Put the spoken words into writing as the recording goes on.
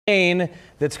rain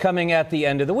that's coming at the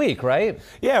end of the week, right?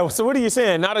 Yeah, so what are you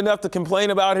saying? Not enough to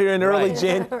complain about here in early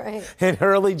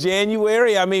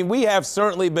January? I mean, we have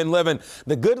certainly been living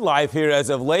the good life here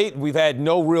as of late. We've had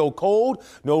no real cold,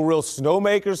 no real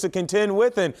snowmakers to contend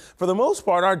with, and for the most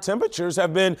part, our temperatures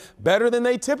have been better than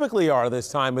they typically are this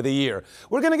time of the year.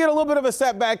 We're going to get a little bit of a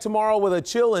setback tomorrow with a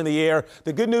chill in the air.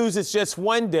 The good news is just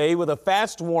one day with a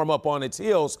fast warm-up on its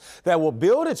heels that will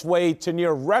build its way to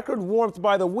near record warmth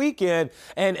by the weekend.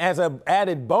 And as an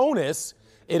added bonus,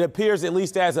 it appears, at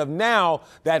least as of now,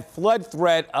 that flood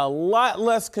threat a lot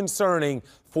less concerning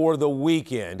for the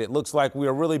weekend. It looks like we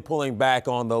are really pulling back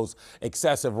on those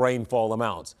excessive rainfall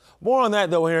amounts. More on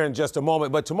that, though, here in just a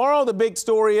moment. But tomorrow, the big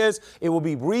story is it will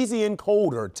be breezy and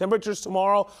colder. Temperatures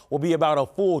tomorrow will be about a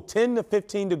full 10 to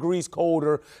 15 degrees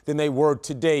colder than they were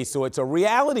today. So it's a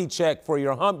reality check for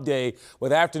your hump day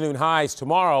with afternoon highs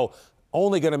tomorrow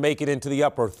only going to make it into the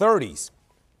upper 30s.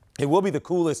 It will be the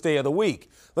coolest day of the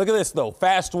week. Look at this, though.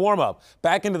 Fast warm-up.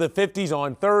 Back into the 50s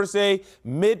on Thursday,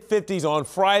 mid-50s on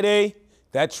Friday.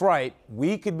 That's right.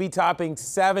 We could be topping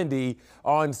 70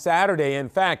 on Saturday. In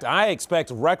fact, I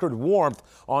expect record warmth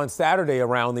on Saturday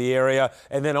around the area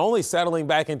and then only settling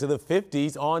back into the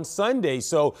 50s on Sunday.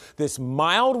 So this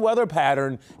mild weather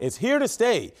pattern is here to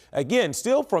stay. Again,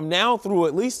 still from now through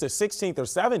at least the 16th or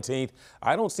 17th,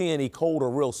 I don't see any cold or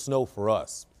real snow for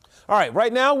us. All right,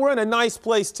 right now we're in a nice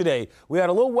place today. We had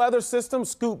a little weather system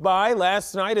scoop by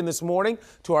last night and this morning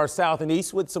to our south and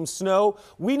east with some snow.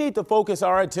 We need to focus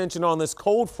our attention on this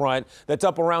cold front that's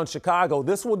up around Chicago.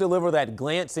 This will deliver that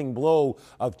glancing blow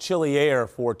of chilly air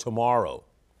for tomorrow.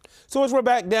 So as we're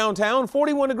back downtown,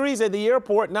 41 degrees at the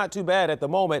airport, not too bad at the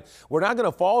moment. We're not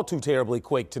going to fall too terribly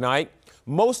quick tonight.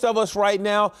 Most of us right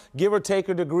now, give or take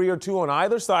a degree or two on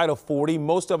either side of 40.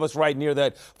 Most of us right near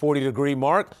that 40-degree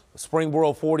mark.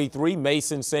 Springboro 43,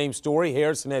 Mason same story,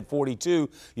 Harrison at 42.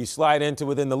 You slide into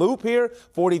within the loop here,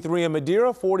 43 in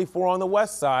Madeira, 44 on the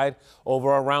west side over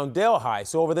around Delhi.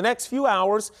 So over the next few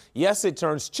hours, yes, it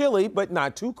turns chilly, but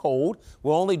not too cold.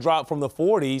 We'll only drop from the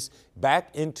 40s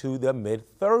back into the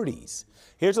mid-30s.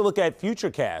 Here's a look at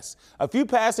futurecasts. A few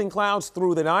passing clouds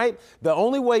through the night. The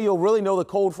only way you'll really know the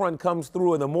cold front comes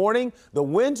through in the morning, the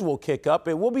winds will kick up.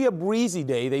 It will be a breezy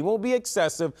day. They won't be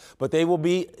excessive, but they will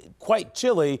be quite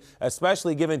chilly,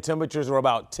 especially given temperatures are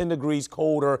about 10 degrees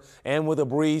colder, and with a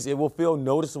breeze, it will feel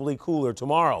noticeably cooler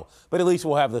tomorrow. But at least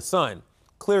we'll have the sun.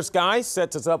 Clear skies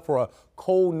sets us up for a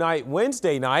cold night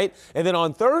Wednesday night. And then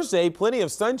on Thursday, plenty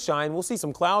of sunshine. We'll see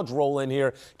some clouds roll in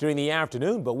here during the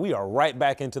afternoon, but we are right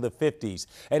back into the 50s.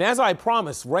 And as I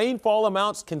promised, rainfall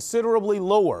amounts considerably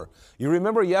lower. You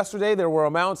remember yesterday there were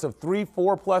amounts of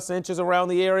 3-4+ inches around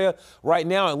the area. Right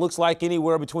now it looks like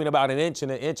anywhere between about an inch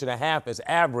and a half is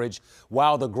average.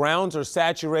 While the grounds are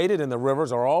saturated and the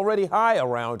rivers are already high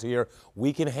around here,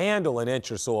 we can handle an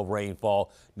inch or so of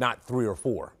rainfall, not 3 or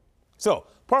 4. So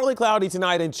partly cloudy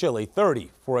tonight and chilly,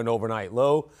 30 for an overnight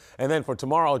low. And then for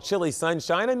tomorrow, chilly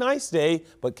sunshine, a nice day,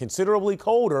 but considerably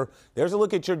colder. There's a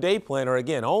look at your day planner.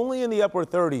 Again, only in the upper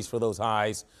 30s for those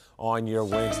highs on your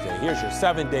Wednesday. Here's your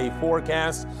 7-day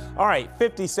forecast. All right,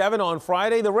 57 on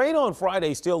Friday. The rain on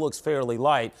Friday still looks fairly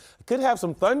light. Could have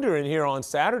some thunder in here on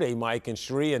Saturday, Mike and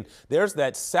Sheree, and there's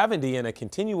that 70 and a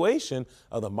continuation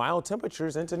of the mild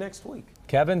temperatures into next week.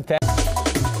 Kevin,